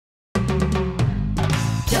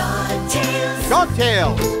Dog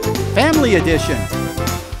Tales, Family Edition,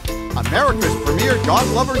 America's premier dog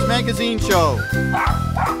lovers magazine show.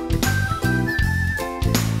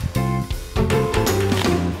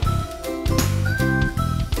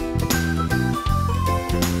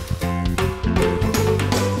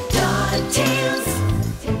 Dog Tales.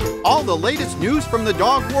 All the latest news from the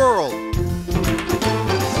dog world.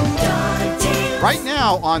 Dog Tales. Right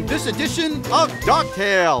now on this edition of Dog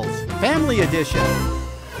Tales, Family Edition.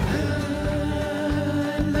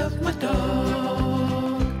 Love my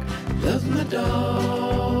dog, love my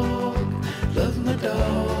dog, love my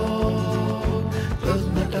dog,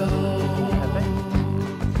 love my dog.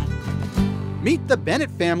 Meet the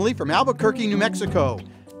Bennett family from Albuquerque, New Mexico.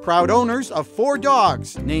 Proud owners of 4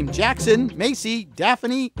 dogs named Jackson, Macy,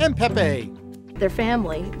 Daphne, and Pepe. They're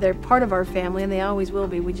family. They're part of our family, and they always will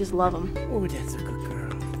be. We just love them. Oh, that's a good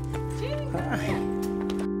girl. Hi.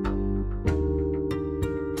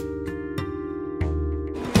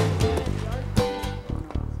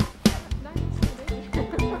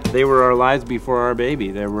 They were our lives before our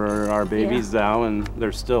baby. They were our babies now, and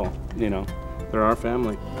they're still, they're our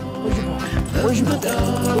family. Where's your ball? Where's your ball?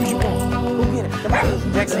 Where's your ball? Go get it. Come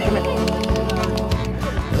on. Jackson, come here.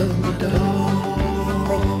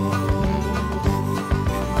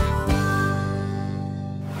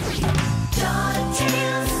 Dog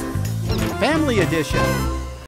Tales. Family Edition.